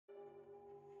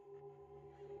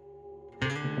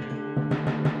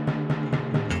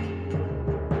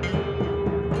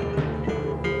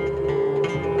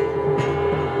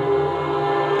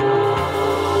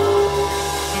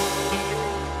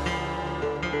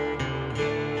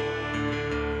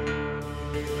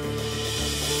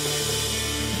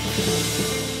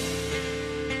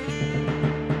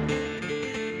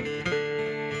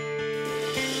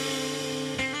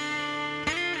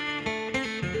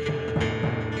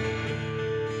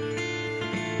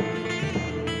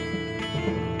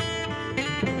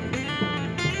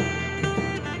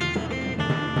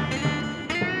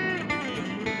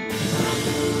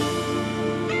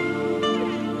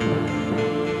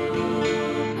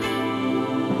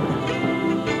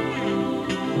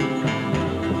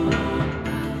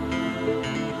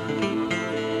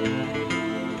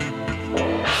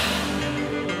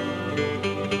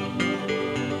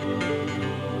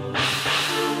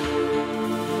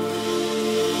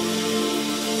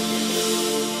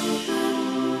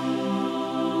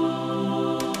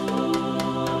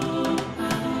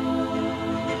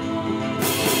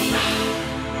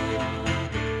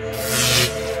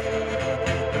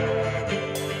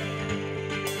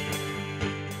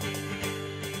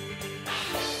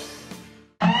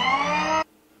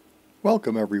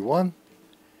Welcome everyone.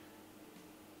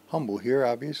 Humble here,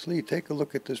 obviously. Take a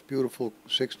look at this beautiful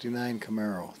 69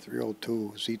 Camaro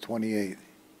 302 Z28.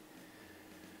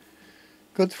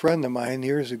 Good friend of mine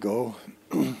years ago,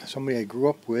 somebody I grew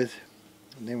up with,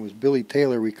 his name was Billy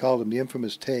Taylor, we called him the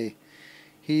infamous Tay.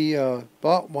 He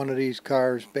bought one of these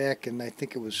cars back in, I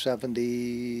think it was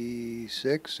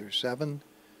 76 or 7,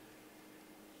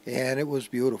 and it was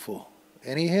beautiful.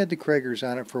 And he had the Kragers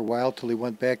on it for a while till he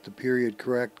went back to period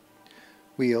correct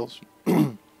wheels.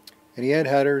 And he had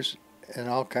headers and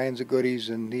all kinds of goodies,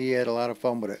 and he had a lot of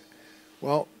fun with it.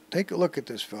 Well, take a look at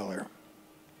this feller.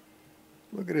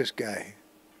 Look at this guy.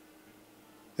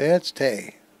 That's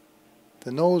Tay.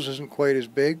 The nose isn't quite as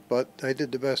big, but I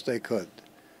did the best I could.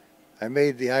 I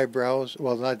made the eyebrows,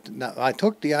 well, I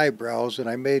took the eyebrows and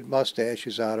I made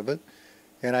mustaches out of it,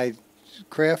 and I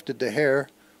crafted the hair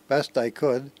best I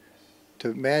could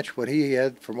to match what he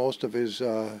had for most of his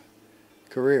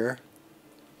career.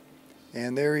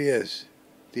 And there he is,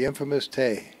 the infamous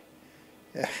Tay.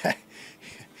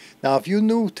 Now, if you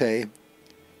knew Tay,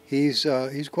 he's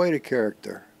quite a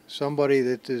character. Somebody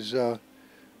that is,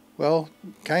 well,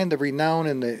 kind of renowned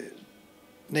in the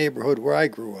neighborhood where I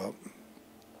grew up.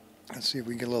 Let's see if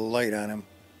we can get a little light on him,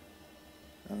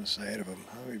 on the side of him.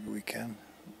 Maybe we can.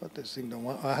 But this thing don't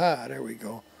want. Aha! There we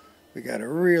go. We got to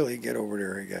really get over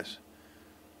there, I guess.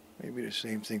 Maybe the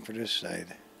same thing for this side.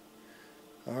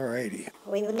 Alrighty.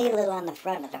 We would need a little on the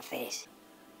front of the face.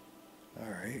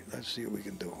 Alright, let's see what we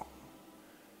can do.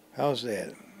 How's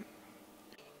that?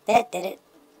 That did it.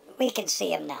 We can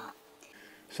see him now.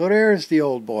 So there's the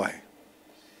old boy.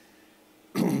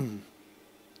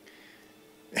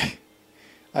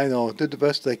 I know, did the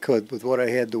best I could with what I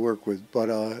had to work with, but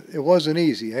it wasn't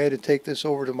easy. I had to take this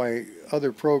over to my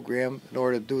other program in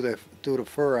order to do the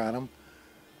fur on him.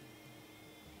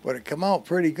 But it come out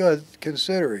pretty good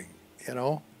considering, you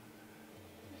know.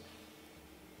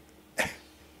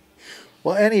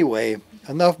 Well, anyway,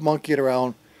 enough monkeying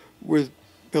around with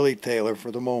Billy Taylor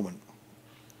for the moment.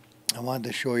 I wanted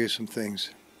to show you some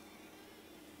things.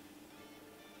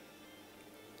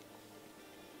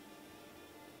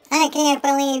 I can't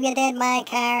believe you did my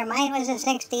car. Mine was a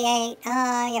 68.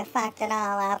 Oh, you fucked it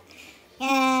all up.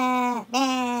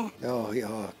 Yeah. Oh,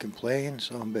 yeah, complain,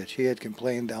 son of a bitch. He had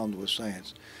complained down to a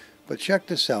science. But check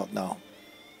this out now.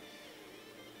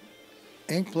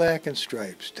 Ink black and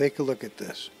stripes. Take a look at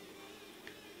this.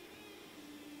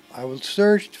 I was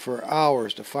searched for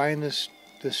hours to find this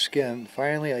skin.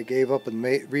 Finally, I gave up and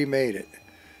remade it.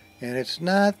 And it's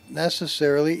not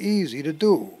necessarily easy to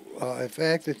do. In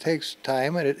fact, it takes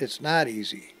time, and it's not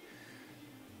easy.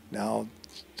 Now,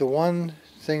 the one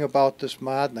thing about this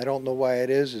mod, and I don't know why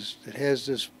it is it has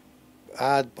this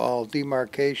oddball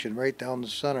demarcation right down the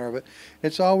center of it.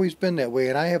 It's always been that way,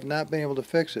 and I have not been able to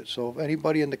fix it. So if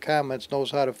anybody in the comments knows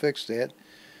how to fix that,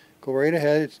 go right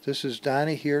ahead. This is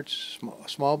Donnie Heert's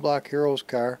Small Block Heroes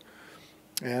car,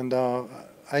 and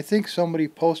I think somebody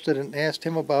posted and asked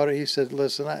him about it. He said,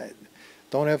 listen, I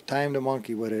don't have time to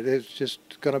monkey with it. It's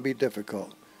just going to be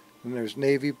difficult. And there's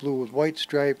navy blue with white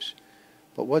stripes.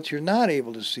 But what you're not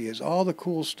able to see is all the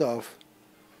cool stuff,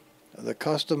 the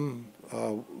custom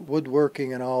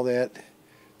woodworking and all that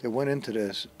went into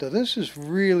this. Now, this is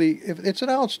really, it's an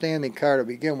outstanding car to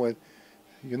begin with.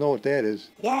 You know what that is?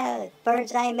 Yeah,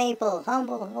 bird's eye maple.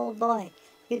 Humble old boy.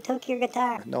 You took your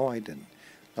guitar. No, I didn't.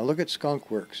 Now look at Skunk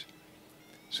Works.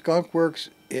 Skunk Works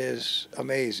is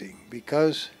amazing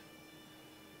because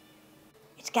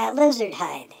it's got lizard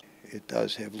hide. It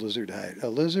does have lizard hide. A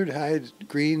lizard hide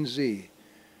green Z.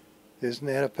 Isn't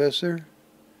that a pisser?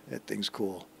 That thing's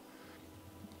cool.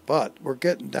 But we're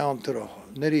getting down to the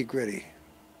nitty gritty.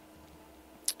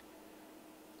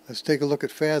 Let's take a look at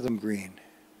Fathom Green.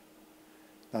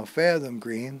 Now Fathom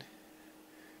Green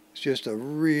is just a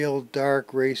real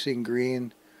dark racing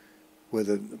green with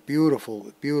a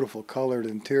beautiful, beautiful colored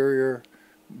interior.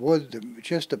 Wood that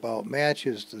just about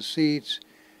matches the seats.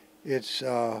 It's,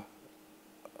 you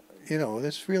know,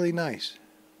 it's really nice.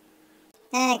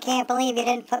 I can't believe you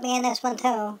didn't put me in this one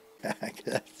too.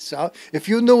 So, if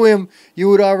you knew him, you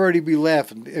would already be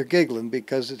laughing or giggling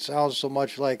because it sounds so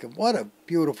much like him. What a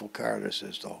beautiful car this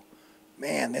is, though.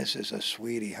 Man, this is a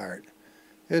sweetie heart.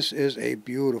 This is a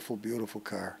beautiful, beautiful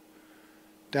car.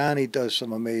 Donnie does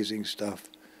some amazing stuff.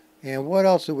 And what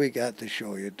else have we got to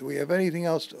show you? Do we have anything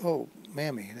else? Oh,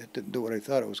 mammy, that didn't do what I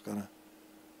thought it was going to.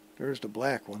 There's the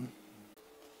black one.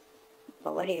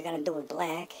 But what are you going to do with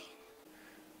black?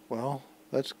 Well,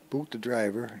 let's boot the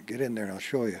driver. Get in there and I'll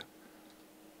show you.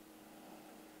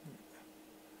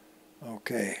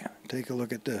 Okay, take a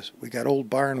look at this. We got old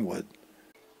barnwood.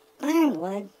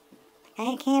 Barnwood?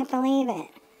 I can't believe it.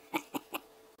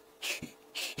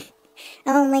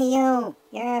 only you.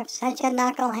 You're such a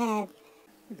knucklehead.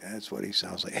 That's what he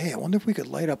sounds like. Hey, I wonder if we could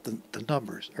light up the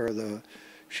numbers or the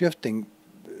shifting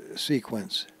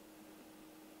sequence.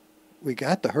 We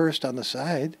got the Hearst on the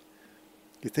side.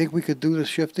 You think we could do the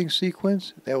shifting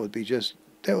sequence? That would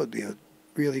be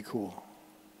really cool.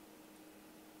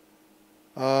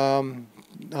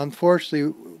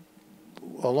 Unfortunately,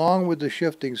 along with the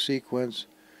shifting sequence,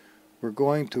 we're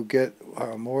going to get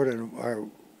more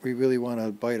than we really want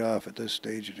to bite off at this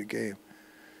stage of the game.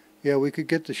 Yeah, we could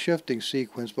get the shifting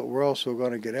sequence, but we're also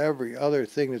going to get every other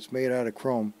thing that's made out of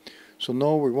chrome. So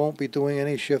no, we won't be doing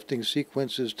any shifting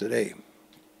sequences today.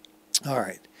 All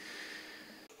right.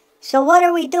 So what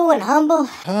are we doing, Humble?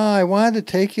 I wanted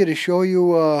to take you to show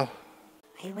you...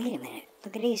 Hey, wait a minute.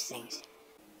 Look at these things.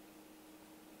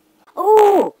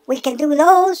 Oh, we can do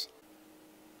those?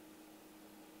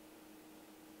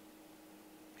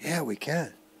 Yeah, we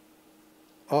can.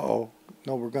 Uh-oh.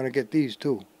 No, we're going to get these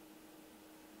too.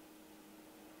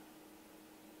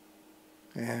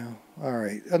 Yeah, all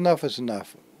right. Enough is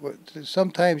enough.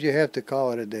 Sometimes you have to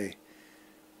call it a day.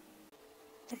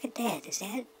 Look at that. Is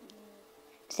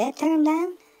that turned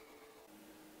on? I'll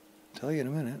tell you in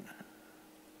a minute.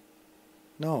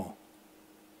 No.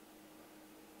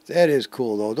 That is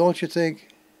cool, though, don't you think?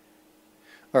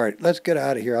 All right, let's get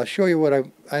out of here. I'll show you what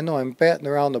I know. I'm batting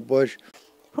around the bush.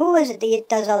 Who is it that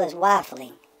does all this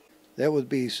waffling? That would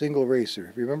be Single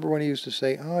Racer. Remember when he used to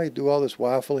say, oh, you do all this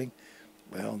waffling?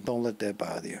 Well, don't let that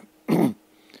bother you.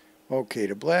 Okay,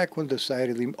 the black one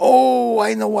decidedly... Oh,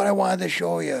 I know what I wanted to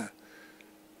show you.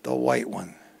 The white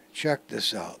one. Check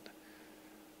this out.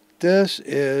 This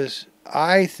is,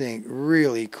 I think,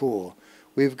 really cool.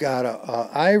 We've got a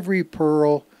ivory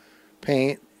pearl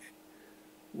paint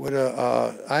with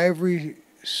a ivory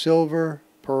silver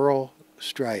pearl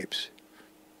stripes.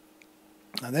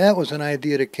 Now that was an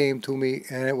idea that came to me,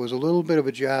 and it was a little bit of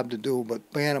a job to do, but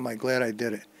man, am I glad I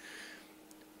did it.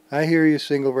 I hear you,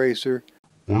 Single Racer.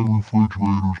 My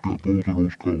refrigerator's got both of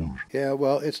those colors. Yeah,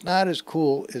 well, it's not as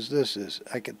cool as this is,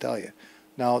 I can tell you.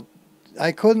 Now,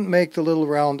 I couldn't make the little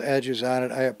round edges on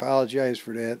it. I apologize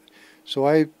for that. So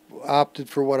I opted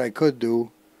for what I could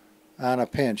do on a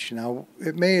pinch. Now,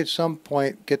 it may at some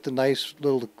point get the nice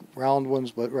little round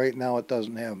ones, but right now it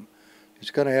doesn't have them.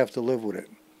 It's going to have to live with it.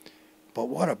 But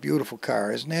what a beautiful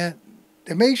car, isn't it?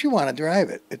 It makes you want to drive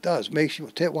it. It does. Makes you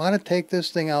want to take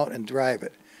this thing out and drive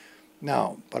it.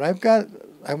 Now, but I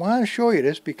want to show you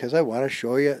this because I want to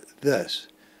show you this.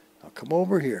 Now come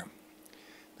over here.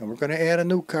 Now we're going to add a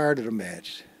new car to the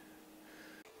match.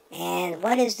 And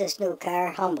what is this new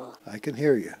car, Humble? I can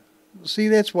hear you. See,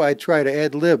 that's why I try to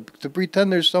ad lib, to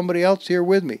pretend there's somebody else here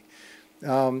with me.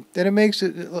 Then it makes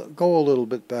it go a little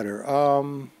bit better.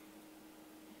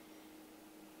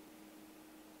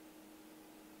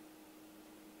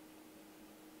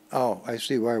 Oh, I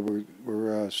see why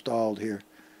we're stalled here.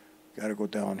 Got to go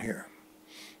down here.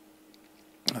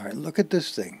 All right, look at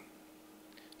this thing.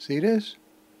 See this?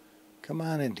 Come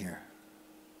on in here.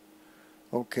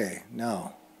 Okay,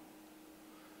 now.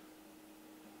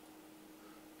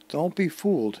 Don't be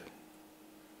fooled.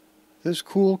 This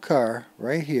cool car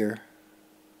right here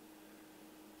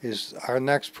is our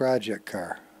next project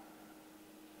car.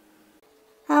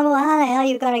 Humble, how the hell are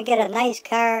you going to get a nice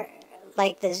car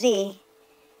like the Z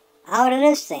out of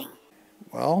this thing?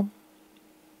 Well,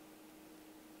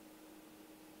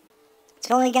 it's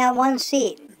only got one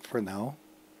seat. for now.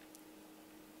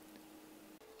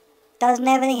 Doesn't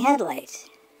have any headlights.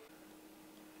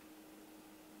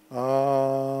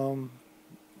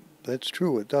 That's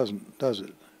true. It doesn't, does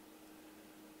it?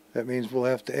 That means we'll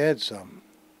have to add some.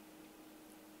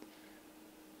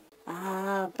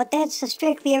 But that's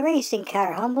strictly a racing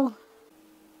car, Humble.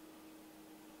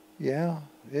 Yeah,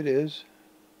 it is.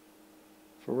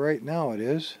 For right now, it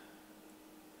is.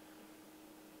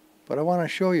 But I want to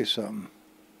show you something.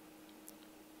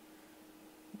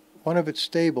 One of its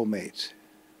stable mates.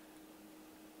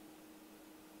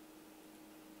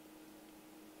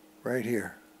 Right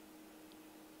here.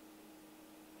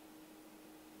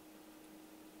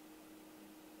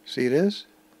 See this?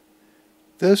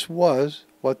 This was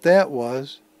what that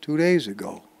was 2 days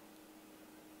ago.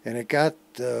 And it got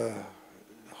the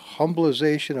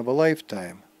humbleization of a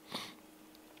lifetime.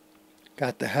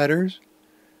 Got the headers.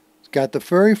 It's got the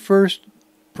very first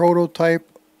prototype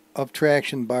of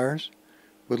traction bars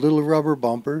with little rubber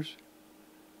bumpers.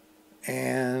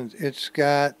 And it's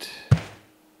got...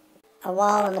 A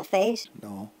wall in the face?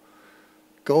 No.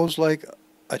 Goes like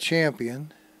a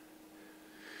champion.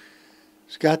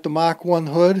 It's got the Mach 1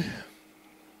 hood.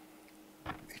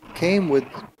 It came with...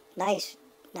 Nice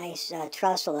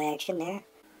trussel action there.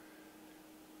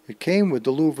 It came with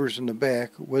the louvers in the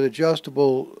back with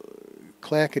adjustable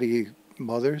clackety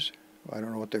mothers. I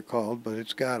don't know what they're called, but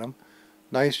it's got them.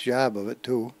 Nice job of it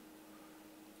too.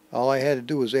 All I had to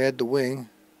do was add the wing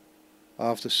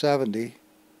off the 70,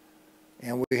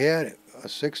 and we had it, a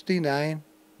 69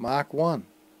 Mach 1.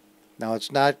 Now it's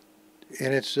not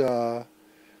in its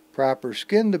proper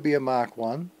skin to be a Mach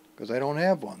 1, because I don't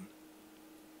have one.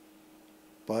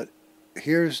 But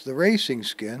here's the racing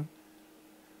skin.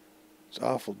 It's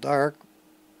awful dark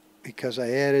because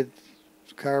I added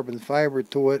carbon fiber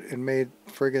to it and made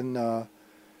friggin' a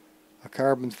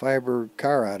carbon fiber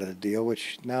car out of the deal,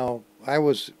 which now, I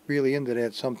was really into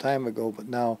that some time ago, but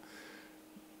now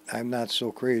I'm not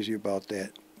so crazy about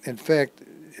that. In fact,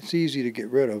 it's easy to get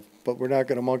rid of, but we're not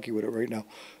going to monkey with it right now.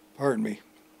 Pardon me.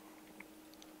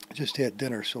 I just had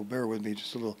dinner, so bear with me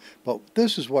just a little. But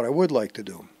this is what I would like to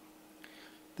do.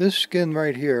 This skin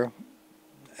right here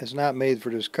is not made for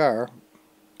this car,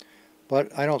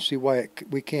 but I don't see why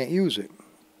we can't use it.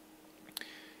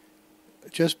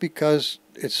 Just because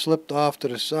it slipped off to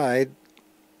the side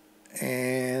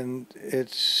and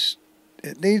it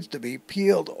needs to be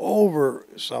peeled over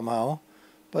somehow,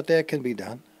 but that can be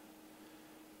done.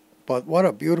 But what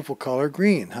a beautiful color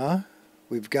green, huh?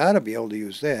 We've got to be able to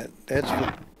use that. That's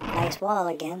Nice wall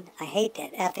again. I hate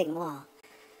that effing wall.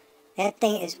 That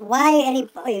thing is, why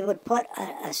anybody would put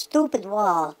a stupid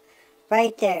wall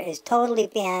right there is totally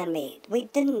beyond me. We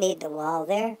didn't need the wall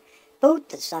there. Boot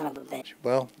the son of a bitch.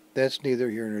 Well, that's neither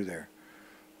here nor there.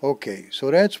 Okay,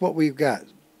 so that's what we've got.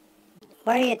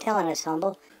 What are you telling us,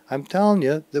 Humble? I'm telling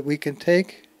you that we can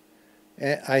take,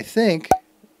 I think,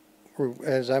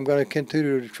 as I'm going to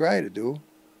continue to try to do.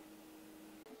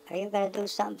 Are you going to do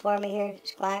something for me here,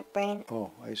 Squawk Brain?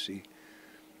 Oh, I see.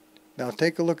 Now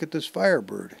take a look at this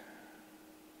Firebird.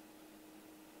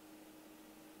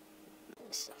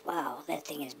 Wow, that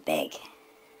thing is big.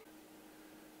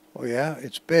 Oh yeah,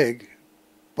 it's big.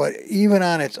 But even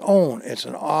on its own, it's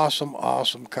an awesome,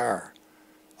 awesome car.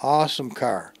 Awesome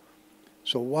car.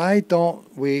 So why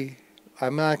don't we,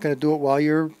 I'm not going to do it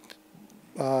while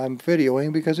I'm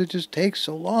videoing because it just takes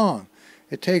so long.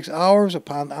 It takes hours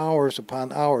upon hours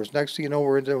upon hours. Next thing you know,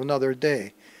 we're into another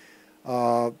day.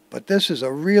 But this is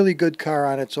a really good car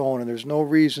on its own, and there's no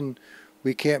reason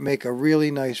we can't make a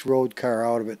really nice road car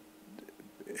out of it.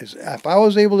 If I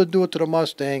was able to do it to the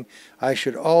Mustang, I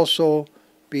should also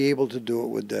be able to do it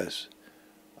with this.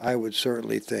 I would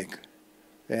certainly think.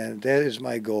 And that is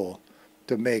my goal,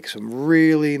 to make some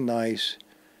really nice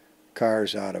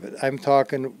cars out of it. I'm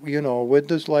talking, you know, with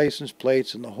the license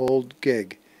plates and the whole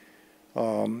gig.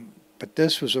 But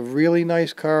this was a really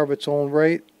nice car of its own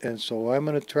right, and so I'm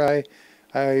going to try.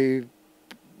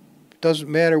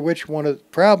 Doesn't matter which one.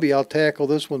 Probably I'll tackle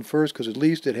this one first because at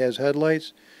least it has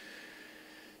headlights.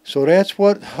 So that's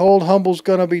what Old Humble's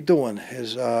going to be doing,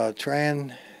 is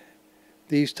trying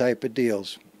these type of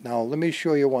deals. Now let me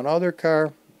show you one other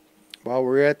car while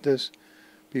we're at this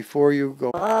before you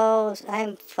go. Oh,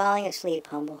 I'm falling asleep,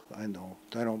 Humble. I know.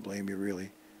 I don't blame you,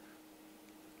 really.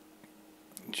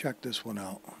 Check this one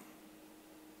out.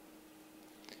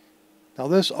 Now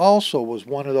this also was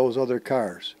one of those other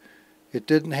cars. It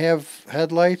didn't have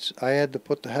headlights. I had to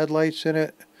put the headlights in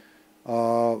it.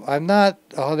 I'm not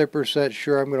 100%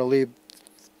 sure I'm going to leave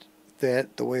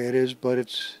that the way it is, but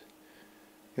it's,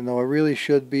 you know, it really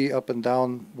should be up and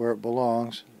down where it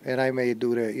belongs, and I may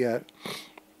do that yet.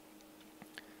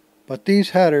 But these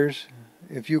headers,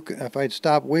 if I'd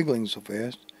stop wiggling so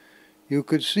fast, you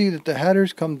could see that the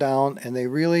headers come down, and they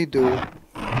really do.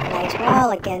 Nice wall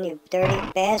again, you dirty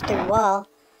bastard wall.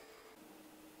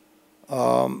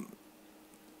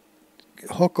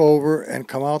 Hook over and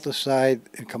come out the side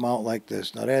and come out like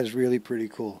this. Now that is really pretty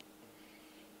cool.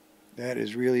 That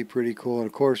is really pretty cool. And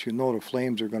of course, you know the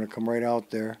flames are going to come right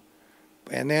out there.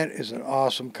 And that is an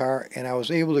awesome car. And I was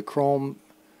able to chrome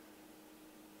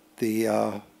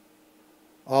the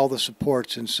all the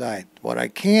supports inside. What I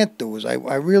can't do is I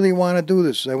really want to do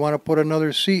this. I want to put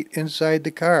another seat inside the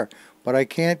car, but I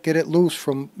can't get it loose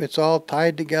from. It's all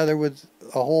tied together with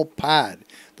a whole pod.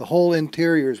 The whole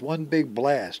interior is one big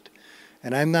blast.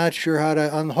 And I'm not sure how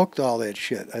to unhook all that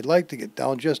shit. I'd like to get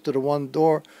down just to the one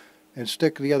door and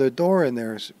stick the other door in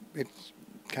there. It's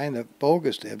kind of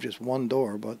bogus to have just one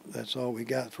door, but that's all we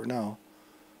got for now.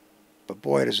 But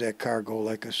boy, does that car go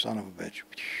like a son of a bitch.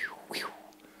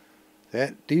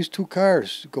 These two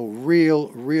cars go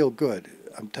real good.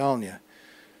 I'm telling you.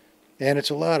 And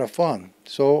it's a lot of fun.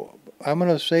 So I'm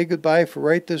going to say goodbye for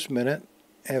right this minute.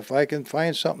 If I can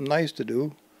find something nice to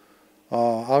do,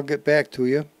 I'll get back to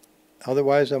you.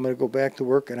 Otherwise, I'm going to go back to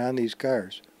working on these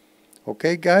cars.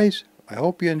 Okay, guys? I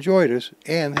hope you enjoyed this,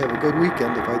 and have a good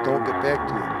weekend if I don't get back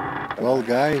to you. Well,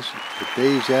 guys, at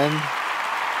day's end,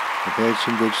 I've had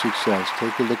some good success.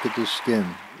 Take a look at this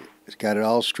skin. It's got it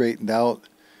all straightened out.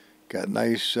 Got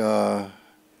nice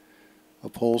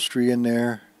upholstery in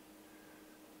there.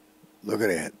 Look at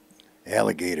that.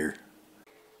 Alligator.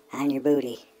 On your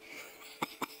booty.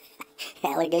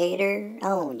 Alligator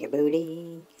on your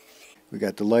booty. We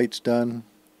got the lights done.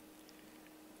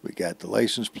 We got the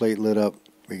license plate lit up.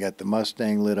 We got the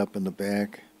Mustang lit up in the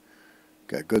back.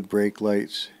 Got good brake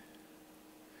lights.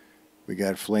 We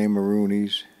got flame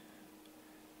maroonies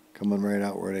coming right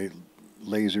out where they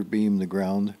laser beam the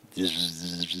ground.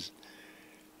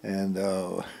 And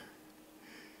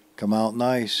come out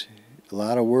nice. A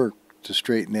lot of work to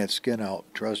straighten that skin out,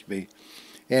 trust me.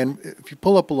 And if you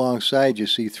pull up alongside, you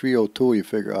see 302, you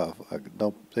figure, oh,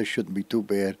 no, this shouldn't be too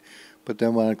bad. But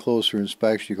then on a closer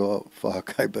inspection, you go, oh,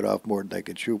 fuck, I bit off more than I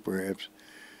could chew, perhaps.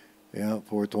 Yeah,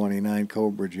 429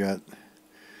 Cobra Jet.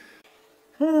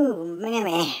 Ooh,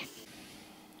 mammy.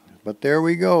 But there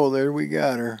we go. There we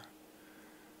got her.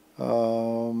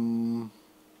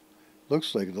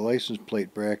 Looks like the license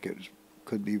plate bracket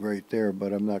could be right there,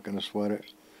 but I'm not going to sweat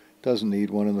it. Doesn't need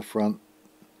one in the front.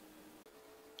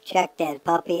 Check that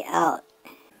puppy out.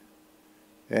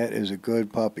 That is a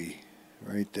good puppy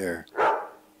right there.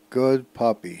 Good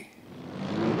puppy.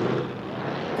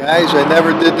 Guys, I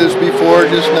never did this before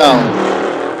just now.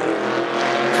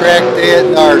 Trackday at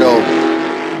Nardo.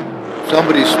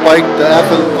 Somebody spiked the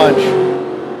effing punch.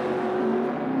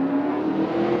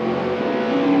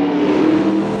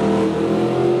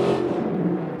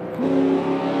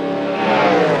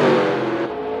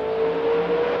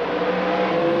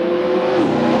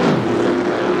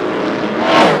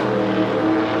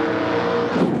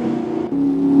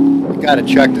 Gotta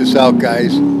check this out,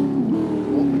 guys.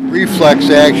 Reflex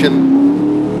action.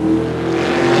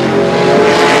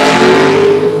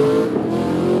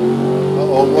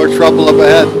 Uh-oh, more trouble up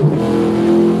ahead.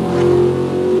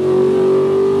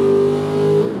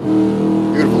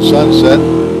 Beautiful sunset.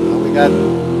 Now we got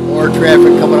more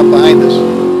traffic coming up behind us.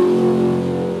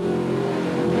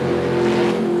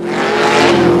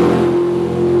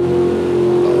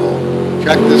 Uh-oh,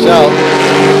 check this out.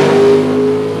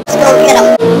 Let's go get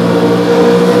him.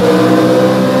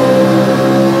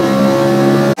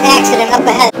 Accident up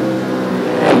ahead.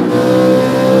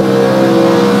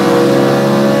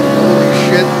 Holy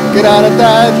shit, get out of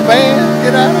Dodge, man,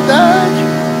 get out of Dodge.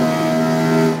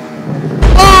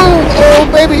 Oh,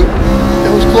 baby,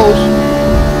 that was close.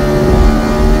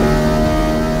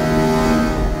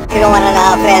 You don't want to know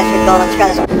how fast you're going,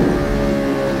 trust me.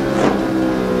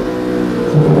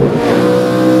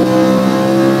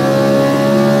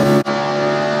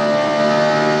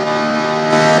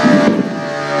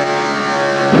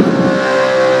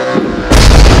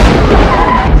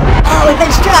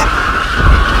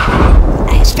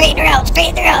 Straighten her out,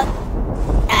 straighten her out.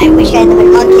 I wish I had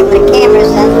been monkey with the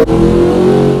cameras then.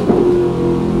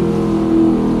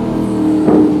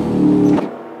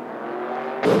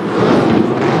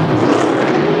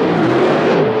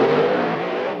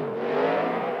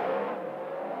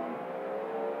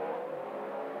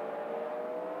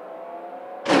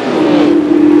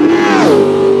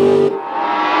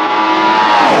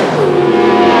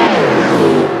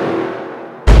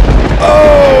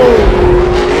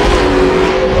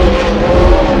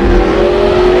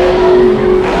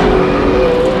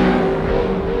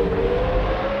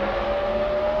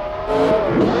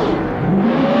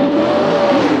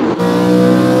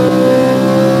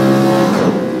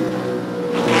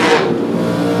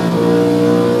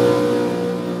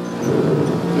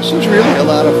 This is really a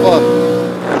lot of fun.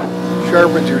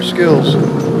 Sharpens your skills.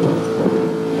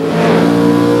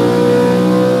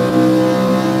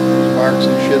 Sparks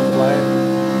and shit flying.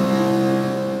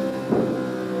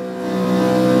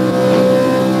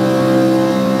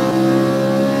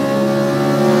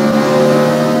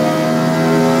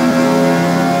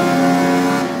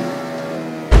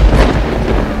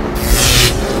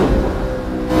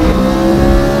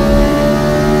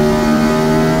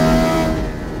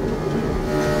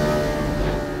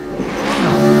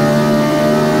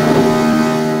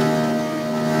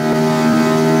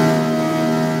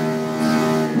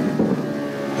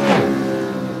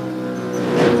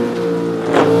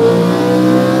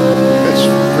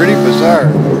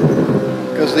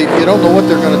 Because you don't know what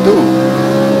they're going to do.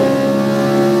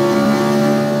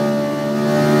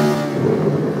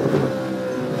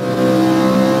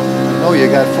 I know you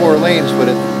got 4 lanes, but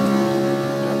it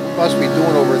must be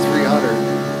doing over 300.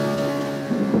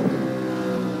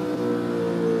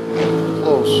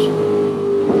 Close.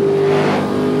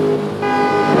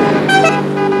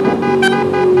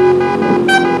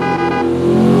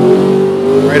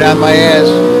 Right on my ass.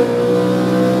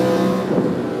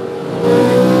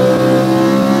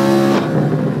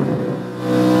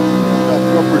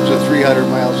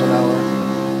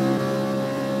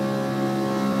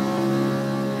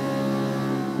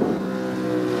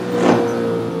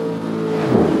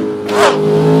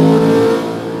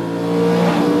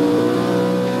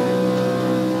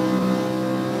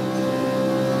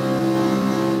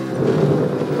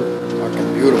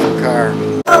 beautiful car.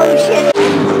 Oh shit!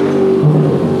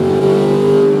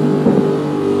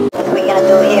 What are we gonna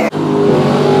do here?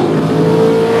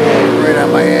 Right on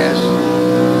my ass.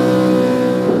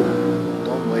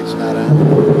 Dome light's not on.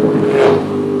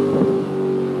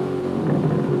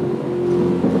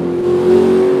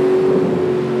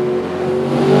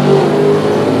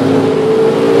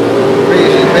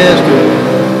 Crazy bastard.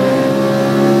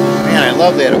 Man, I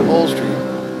love that upholstery.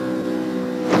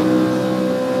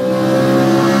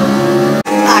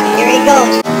 Ah, here he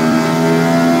goes.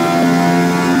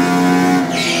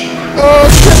 Oh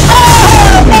shit!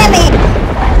 Oh, mammy!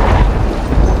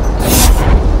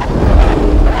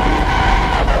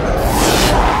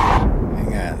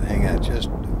 Hang on,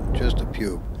 just a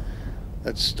pube.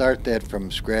 Let's start that from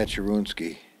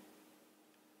Scratcherooski.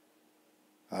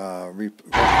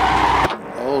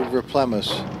 Old Replemus.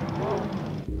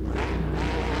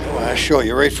 I want to show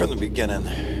you right from the beginning.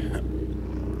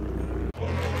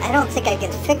 I don't think I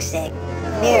can fix that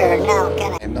mirror now,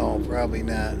 can I? No, probably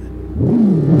not.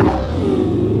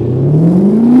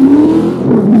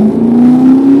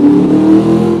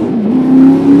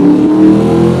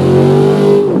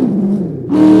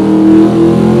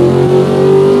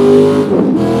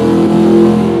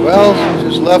 Well,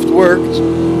 just left work. It's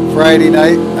Friday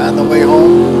night on the way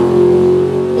home.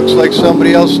 Looks like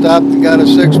somebody else stopped and got a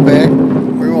six-pack.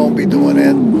 We won't be doing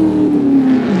that.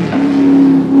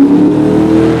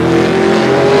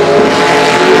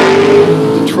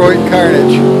 Detroit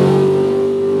Carnage.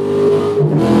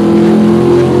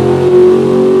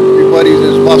 Everybody's in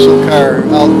his muscle car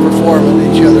outperforming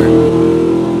each other.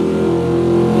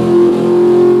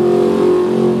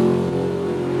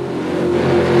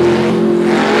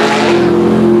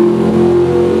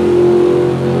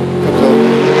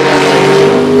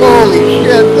 Holy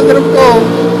shit, look at him go.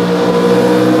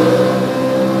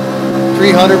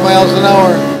 300 miles an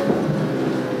hour.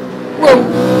 Whoa.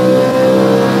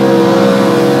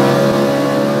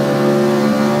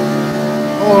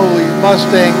 Holy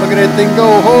Mustang, look at that thing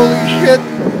go. Holy shit.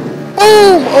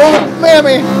 Boom! Oh,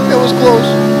 mammy. That was close.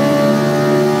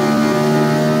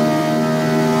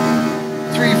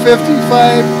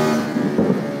 355.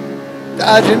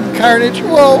 Dodging Carnage.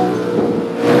 Whoa.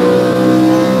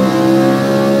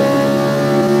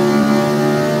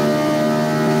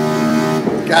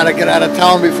 Gotta get out of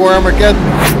town before Armageddon.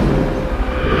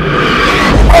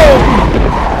 Oh!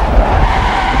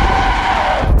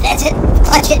 That's it.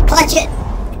 Clutch it, clutch it.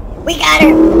 We got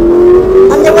her.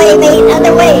 Underway, mate,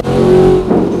 underway.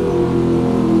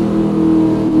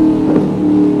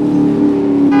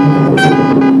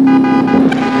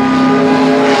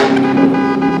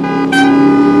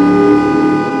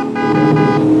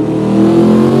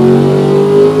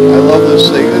 I love this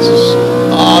thing. This is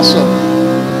awesome.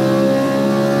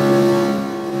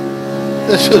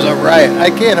 This is a riot. I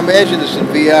can't imagine this in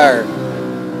VR.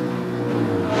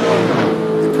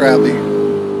 You probably,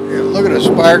 yeah, look at the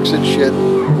sparks and shit.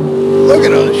 Look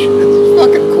at all this shit. It's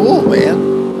fucking cool, man.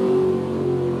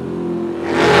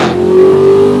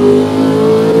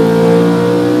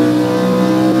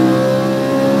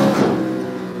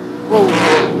 Whoa.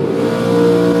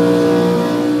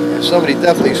 Yeah, somebody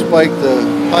definitely spiked the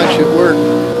punch at work.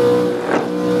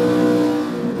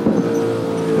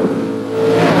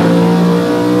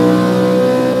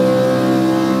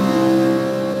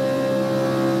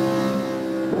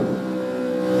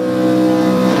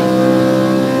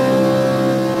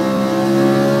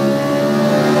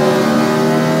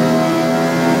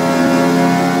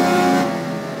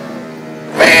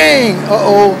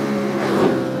 Uh-oh.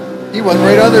 He went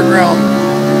right underground.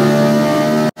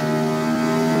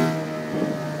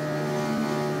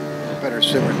 Better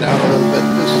simmer down a little bit.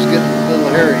 This is getting a little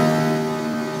hairy.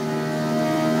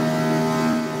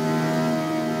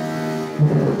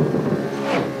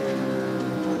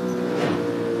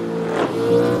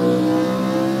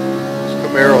 This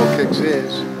Camaro kicks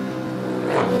his.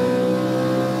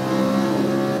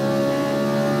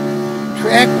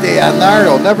 Trackday on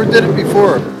Nardo. Never did it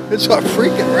before. It's a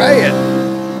freaking riot.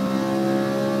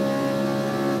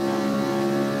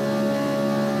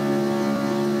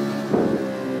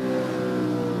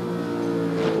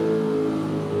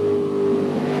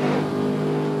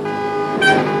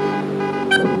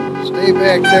 Stay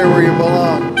back there where you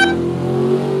belong.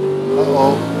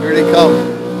 Uh-oh, here they come.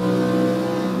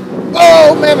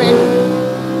 Oh, mammy.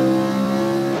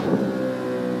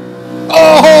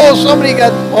 Oh, somebody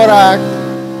got boracked.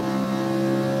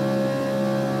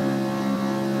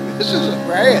 This is a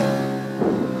riot.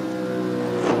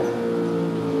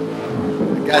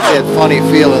 I got that funny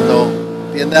feeling though,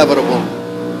 the inevitable.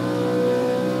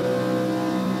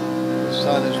 The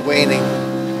sun is waning.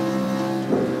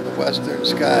 The western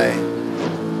sky.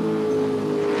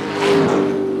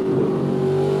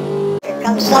 Here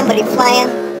comes somebody flying.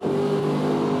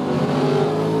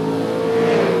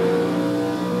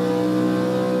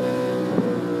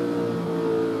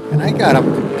 And I got them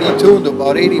detuned to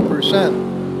about 80%.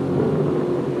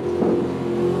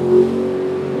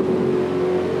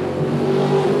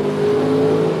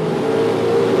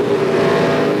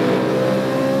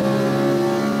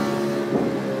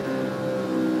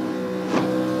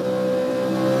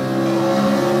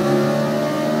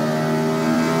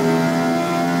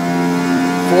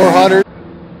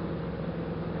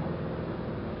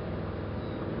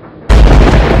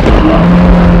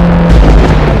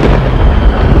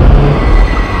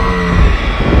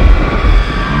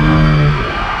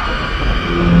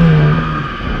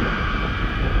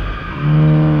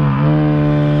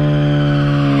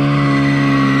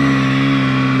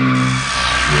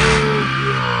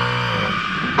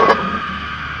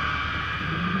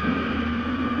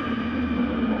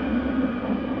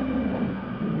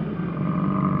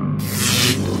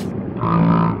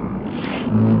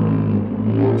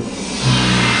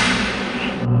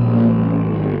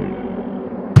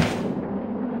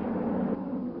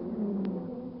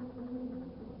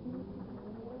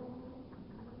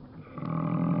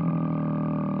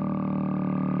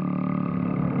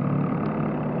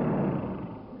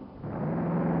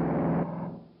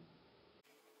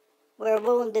 We're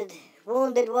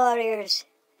wounded warriors.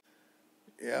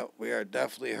 Yeah, we are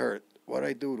definitely hurt. What'd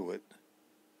I do to it?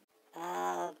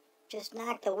 Just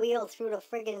knocked the wheel through the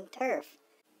friggin' turf.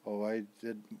 Oh, I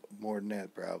did more than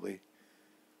that, probably.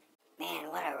 Man,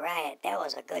 what a riot. That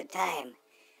was a good time.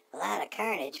 A lot of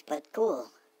carnage, but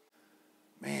cool.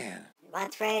 Man.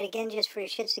 Want to try it again just for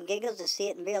shits and giggles to see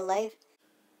it in real life?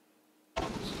 I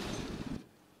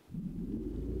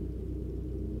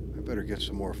better get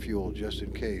some more fuel just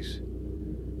in case.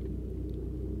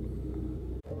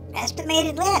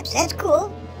 Estimated laps, that's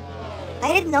cool.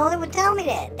 I didn't know they would tell me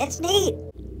that. That's neat.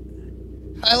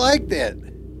 I like that.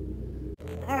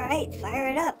 Alright, fire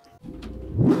it up.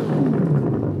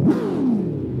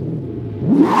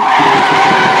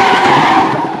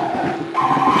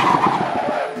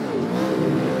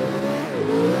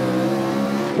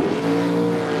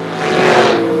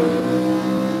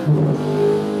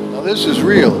 Now this is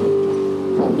real.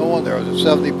 Oh, no wonder I was at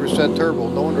 70% turbo.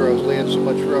 No wonder I was laying so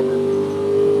much rubber.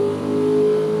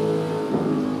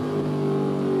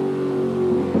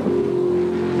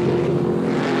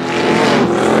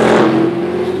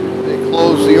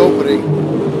 The opening.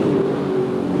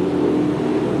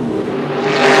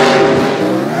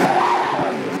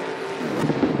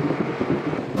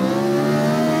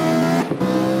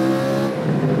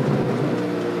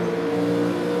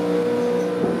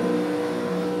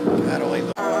 I don't like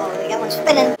the... Oh, we got one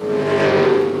spinning.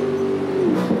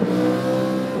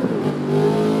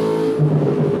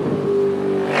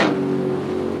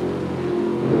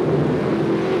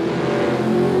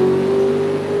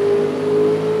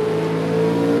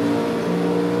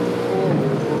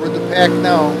 Back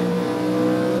now.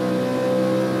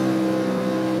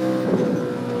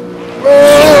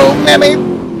 Whoa, mammy!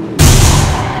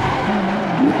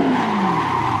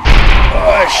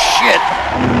 Oh, shit!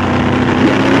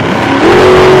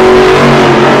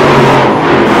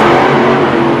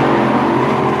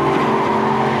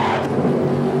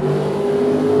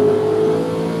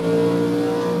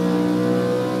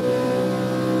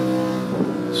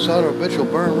 Son of a bitch will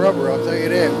burn rubber, I'll tell you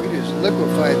that. We just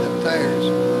liquefied them tires.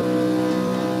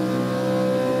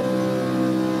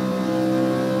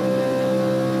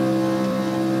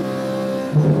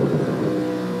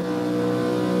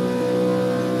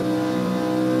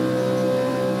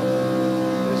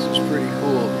 This is pretty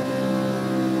cool.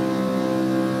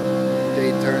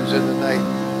 Day turns into night.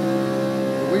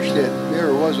 I wish that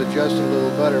mirror was adjusted a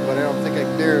little better, but I don't think I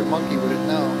can dare monkey with it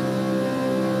now.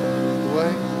 Do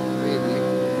I? Maybe.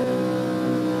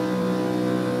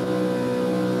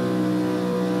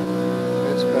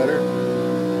 That's better. All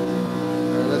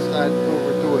right, let's not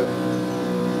overdo it.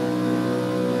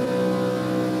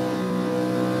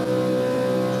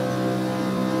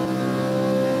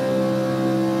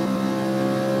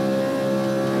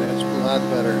 That's a lot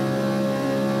better.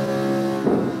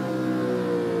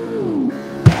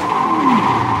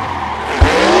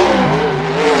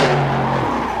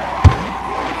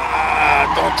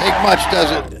 Don't take much,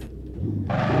 does it?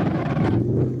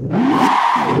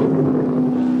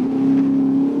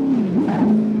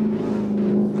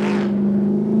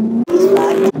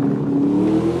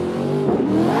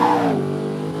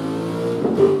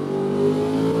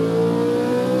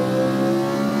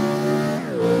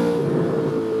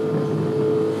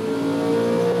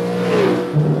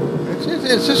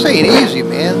 This ain't easy,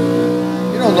 man.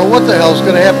 You don't know what the hell's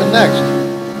gonna happen next.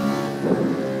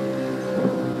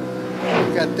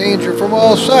 You've got danger from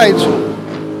all sides.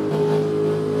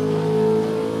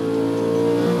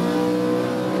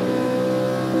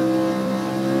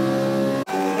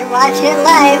 You're watching it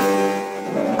live.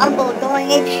 Humble going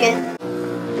apeshit.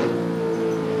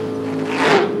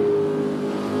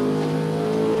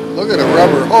 Look at the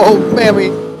rubber. Oh, mammy.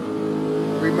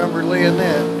 Remember laying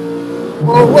that.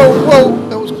 Whoa, whoa, whoa.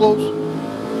 That was close.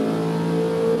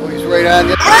 Oh, he's right on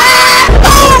you. Ah!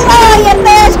 Oh, you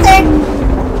bastard!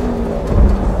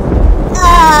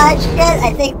 Ah, shit,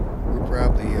 I think. We're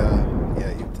probably,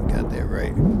 yeah, you got that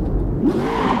right.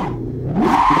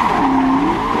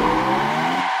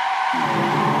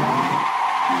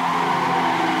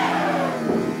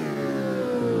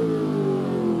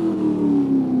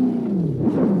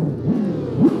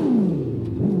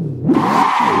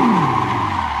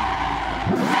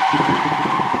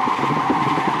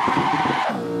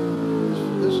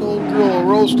 This old girl will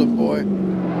roast him, boy.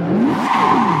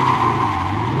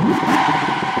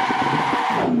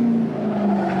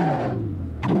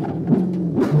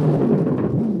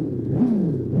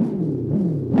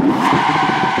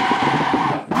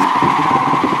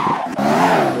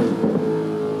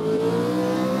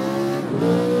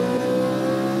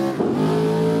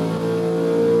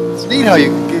 It's neat how you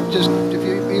just, if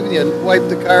you even you wipe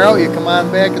the car out, you come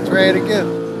on back and try it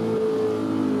again.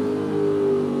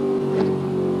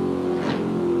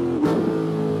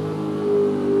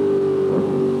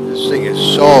 This thing is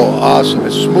so awesome.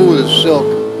 It's smooth as silk.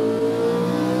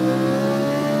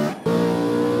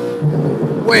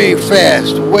 Way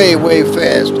fast, way, way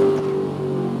fast.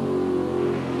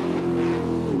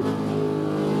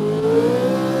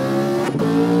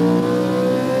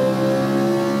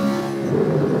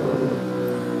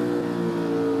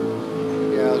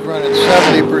 Yeah, I was running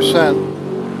 70%.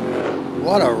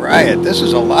 What a riot. This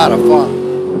is a lot of fun.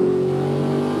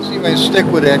 Let's see if I can stick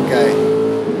with that guy.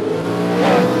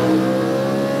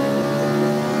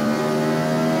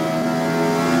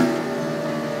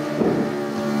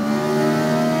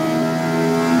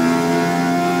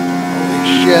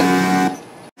 Shit.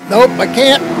 Nope, I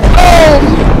can't. Oh,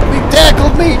 he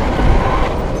tackled me.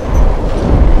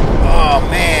 Oh,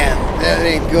 man, that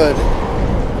ain't good.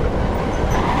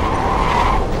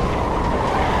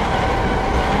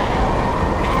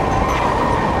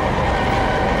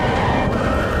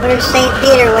 Where's St.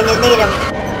 Peter when you need him?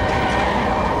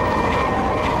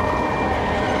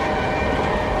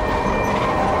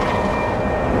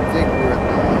 I think we're at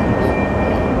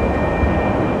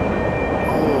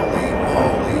holy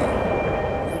moly.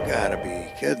 You gotta be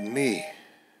kidding me.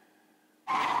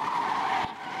 All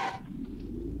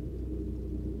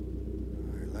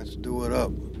right, let's do it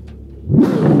up.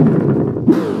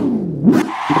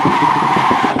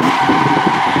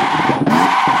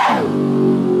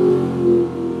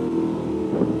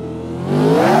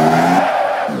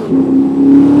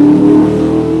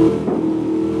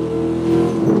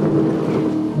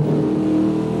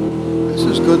 This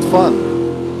is good fun.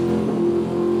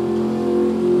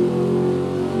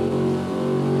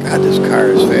 God, this car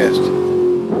is fast.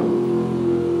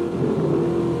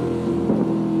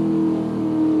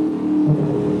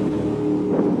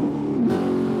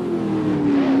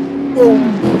 Boom.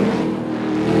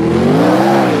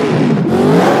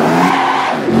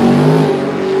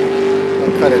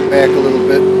 I'll cut it back a little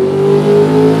bit.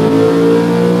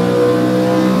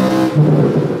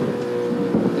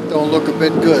 It don't look a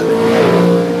bit good.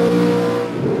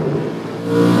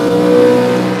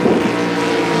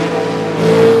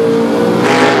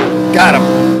 Got him.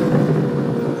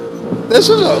 This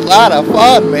is a lot of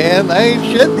fun, man. I ain't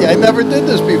shitting you. I never did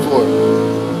this before.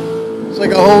 It's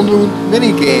like a whole new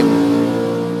mini game.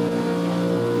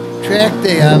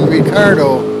 Trackday on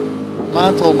Ricardo.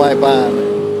 Montalbán.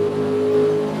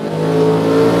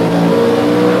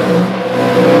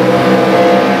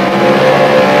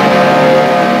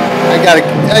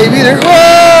 I've either,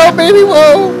 whoa, baby,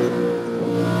 whoa.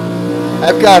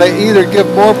 I've got to either give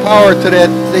more power to that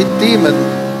demon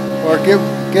or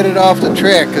get it off the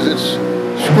track because it's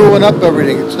screwing up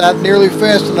everything. It's not nearly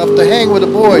fast enough to hang with the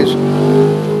boys.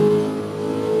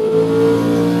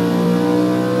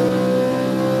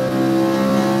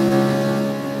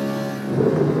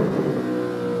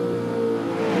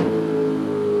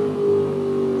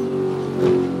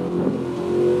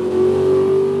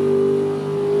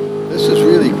 This is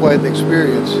really quite an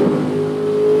experience.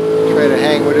 Try to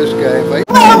hang with this guy. If I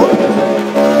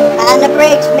On the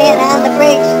brakes, man, on the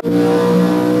brakes.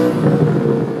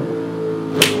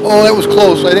 Oh, that was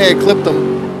close. I think I clipped him.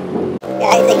 Yeah,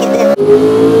 I think it did.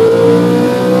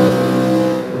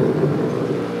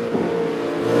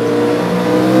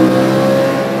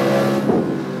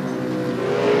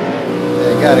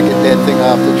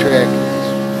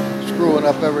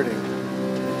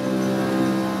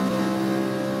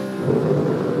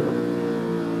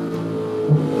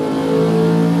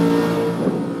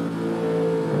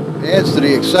 adds to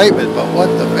the excitement, but what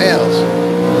the fails?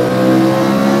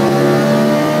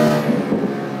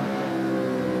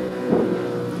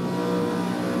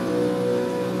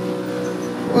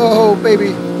 Whoa,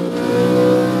 baby.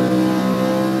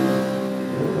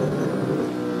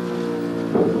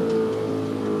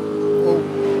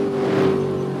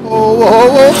 Whoa, whoa,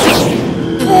 whoa.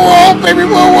 Whoa, baby,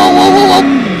 whoa, whoa, whoa, whoa, whoa.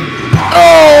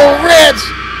 Oh, rats.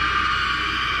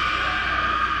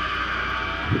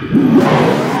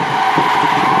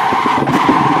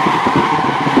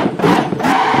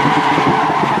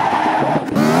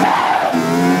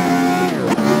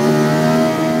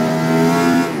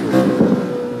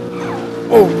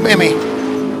 Oh, Mimmy.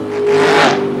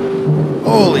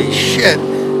 Holy shit.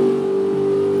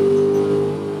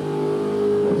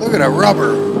 Look at the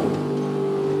rubber.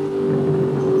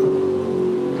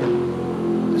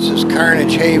 This is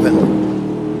Carnage Haven.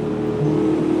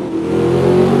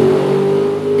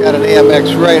 Got an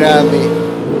AMX right on me.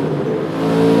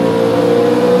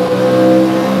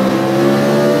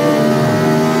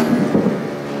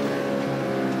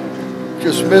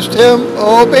 Just missed him.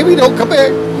 Oh, baby, don't come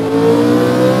back.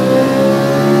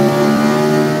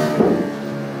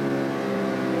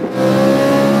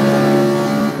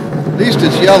 At least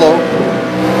it's yellow.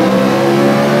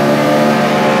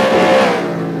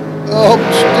 Oh,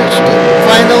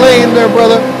 find the lane there,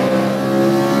 brother.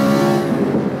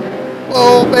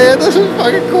 Oh, man, this is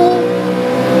fucking cool.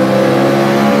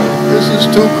 This is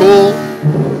too cool.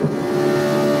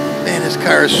 Man, this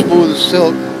car is smooth as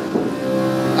silk.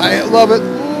 I love it.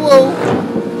 Whoa.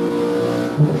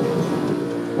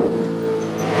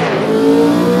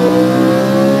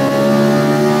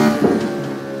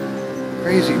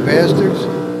 Crazy bastards.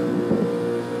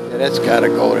 Yeah, that's gotta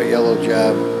go to yellow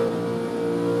job.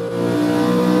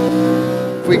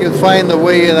 If we can find the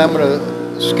way in, I'm gonna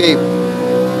escape.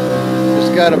 There's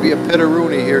gotta be a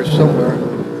Pittaroonie here somewhere.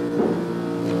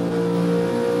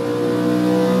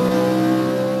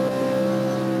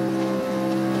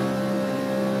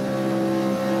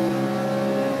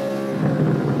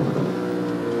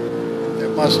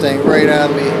 That Mustang right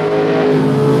on me.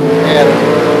 Had it.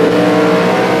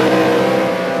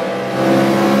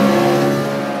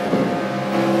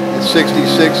 The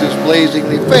 66 is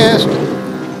blazingly fast.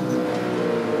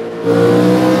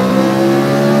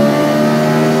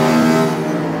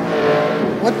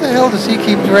 What the hell does he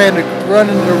keep trying to run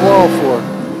into the wall for?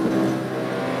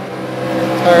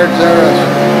 Cards are us.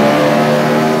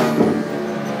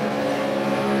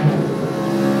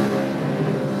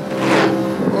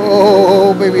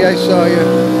 Oh, baby, I saw you.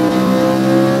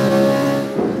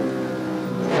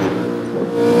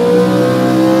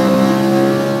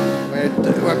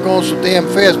 I'm going so damn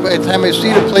fast. By the time I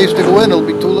see the place to go in, it'll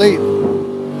be too late.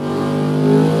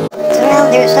 It's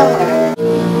around here somewhere.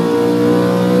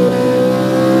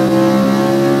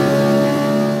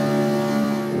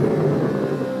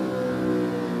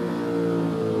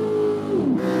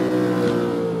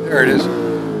 There it is.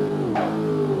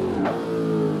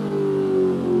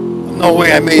 No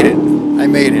way, I made it. I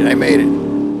made it. I made it.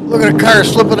 Look at the car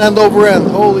slipping end over end.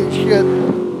 Holy shit.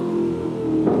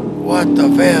 What the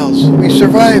veils? We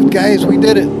survived, guys. We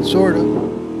did it, sort of.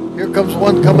 Here comes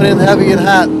one coming in heavy and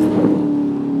hot.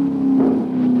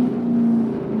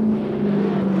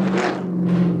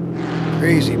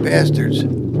 Crazy bastards.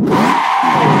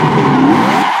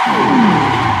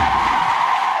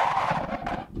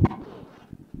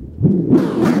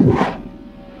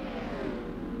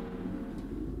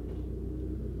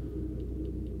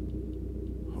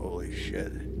 Holy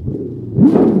shit.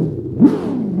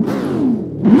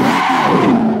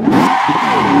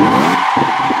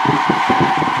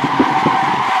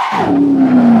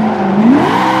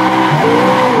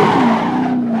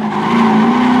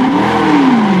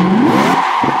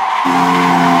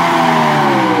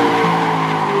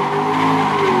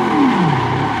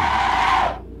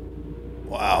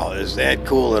 Wow, is that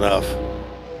cool enough?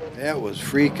 That was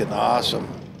freaking awesome.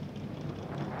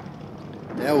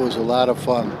 That was a lot of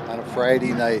fun on a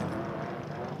Friday night.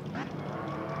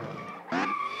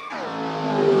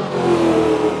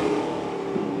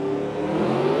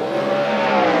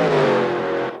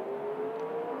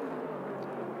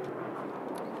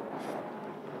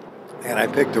 And I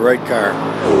picked the right car.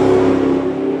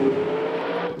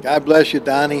 God bless you,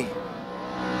 Donnie.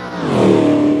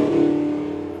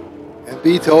 And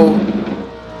Beto.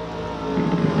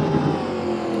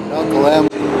 And Uncle M.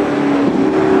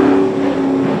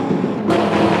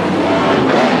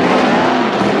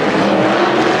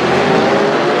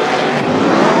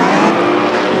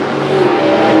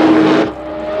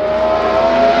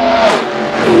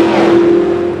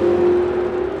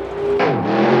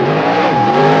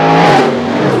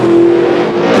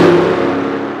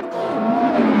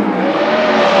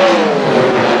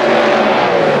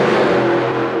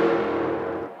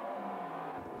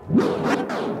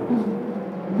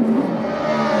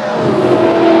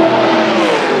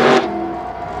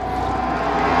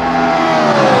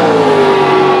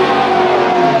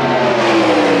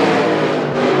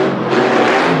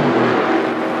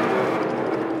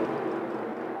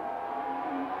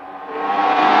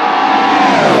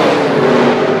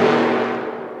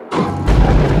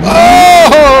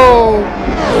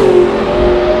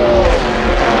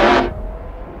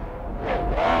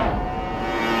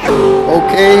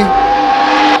 Okay,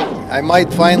 I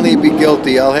might finally be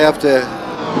guilty. I'll have to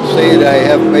say that I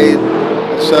have made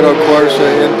Assetto Corsa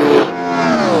into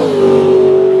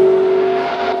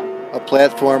a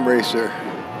platform racer.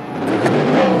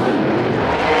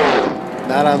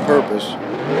 Not on purpose,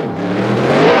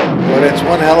 but it's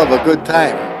one hell of a good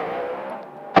time.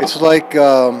 It's like,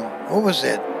 what was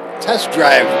it? Test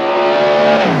Drive,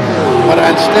 but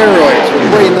on steroids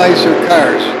with way nicer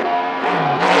cars.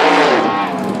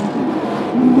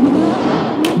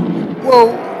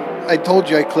 Whoa, I told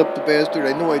you I clipped the bastard.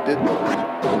 I knew I did.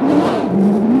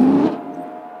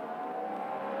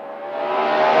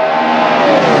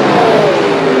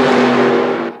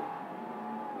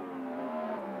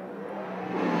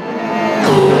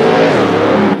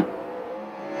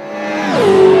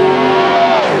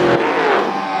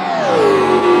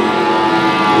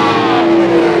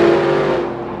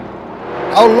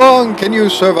 How long can you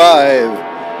survive?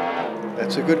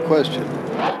 That's a good question.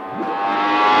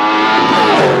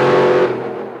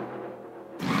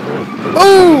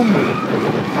 Boom!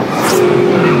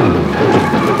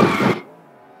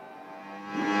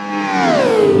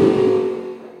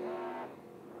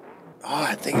 Oh,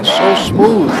 that thing is so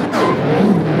smooth.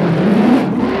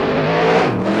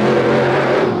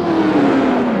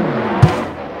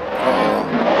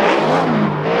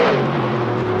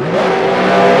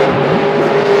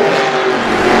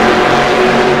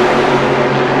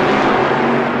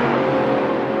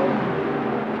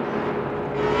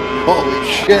 Holy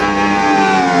shit.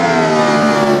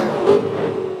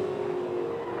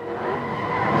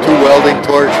 Two welding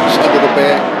torches under the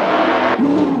back.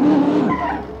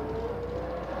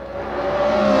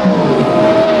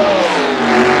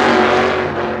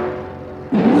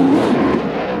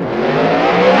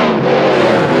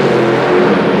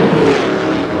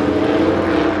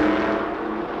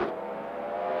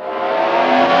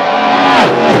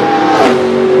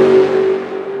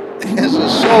 This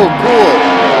is so cool.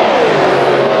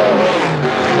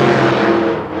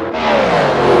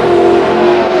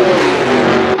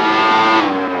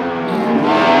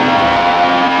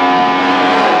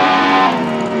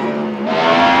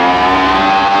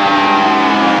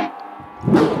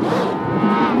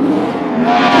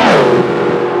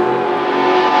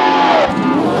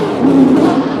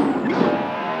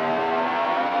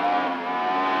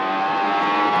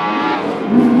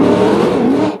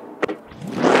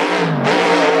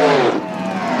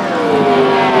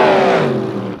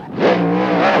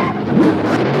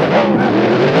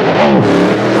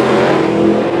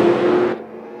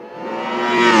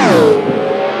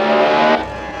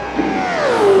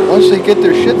 Once they get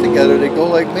their shit together, they go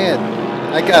like mad.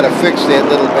 I gotta fix that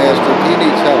little bastard. He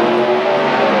needs help.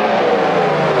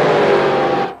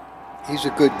 He's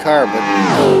a good car, but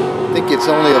I think it's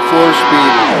only a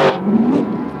 4-speed,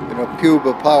 cube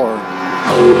of power.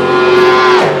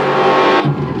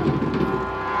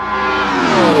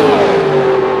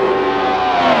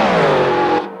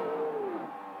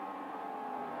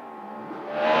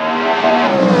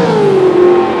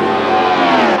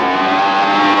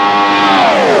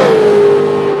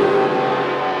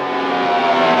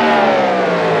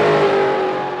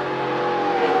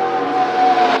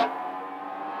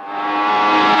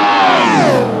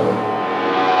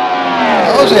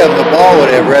 I was having the ball with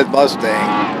that red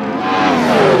Mustang.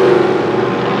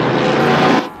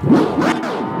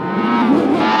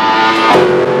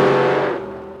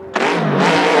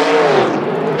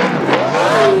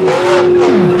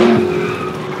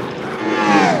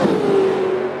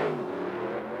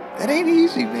 It ain't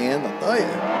easy, man, I'll tell you.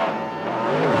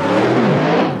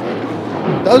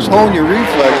 It does hone your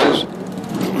reflexes,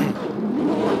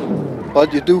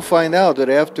 but you do find out that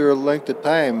after a length of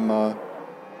time,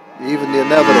 even the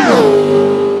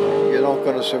inevitable, you're not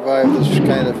going to survive this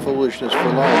kind of foolishness for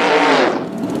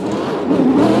long.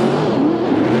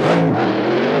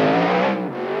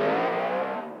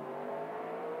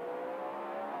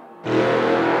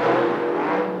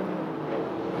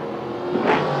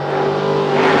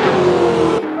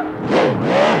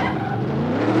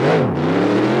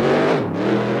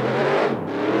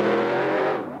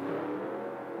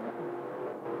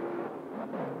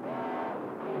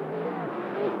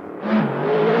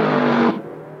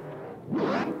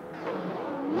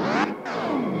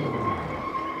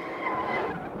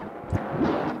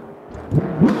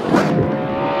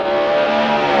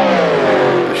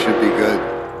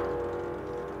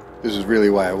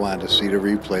 I wanted to see the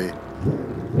replay.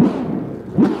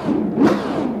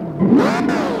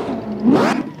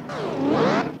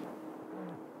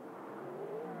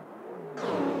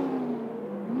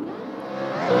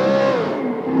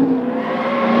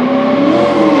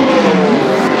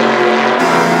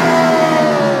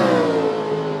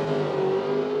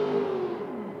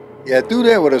 Yeah, do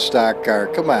that with a stock car.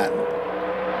 Come on.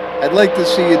 I'd like to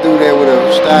see you do that with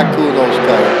a stock Kuno's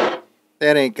car.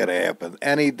 That ain't gonna happen.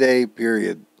 Any day,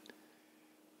 period.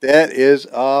 That is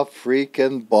a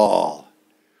freaking ball.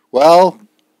 Well,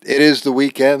 it is the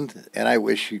weekend, and I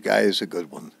wish you guys a good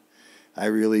one. I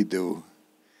really do.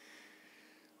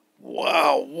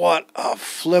 Wow, what a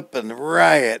flippin'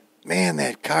 riot. Man,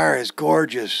 that car is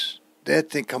gorgeous.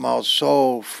 That thing come out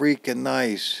so freaking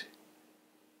nice.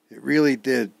 It really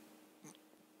did.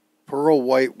 Pearl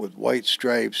white with white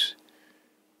stripes.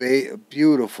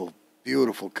 Beautiful,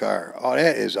 beautiful car. Oh,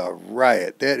 that is a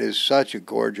riot. That is such a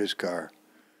gorgeous car.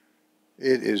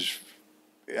 It is.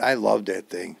 I love that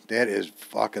thing. That is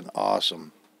fucking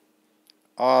awesome.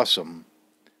 Awesome.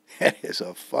 That is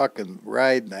a fucking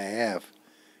ride and a half.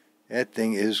 That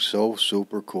thing is so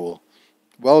super cool.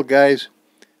 Well, guys,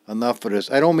 enough of this.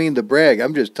 I don't mean to brag.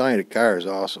 I'm just telling you the car is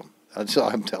awesome. That's all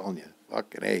I'm telling you.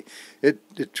 Fucking A.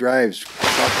 It drives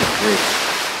fucking great.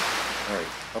 All right.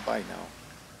 Bye-bye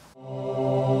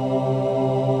now.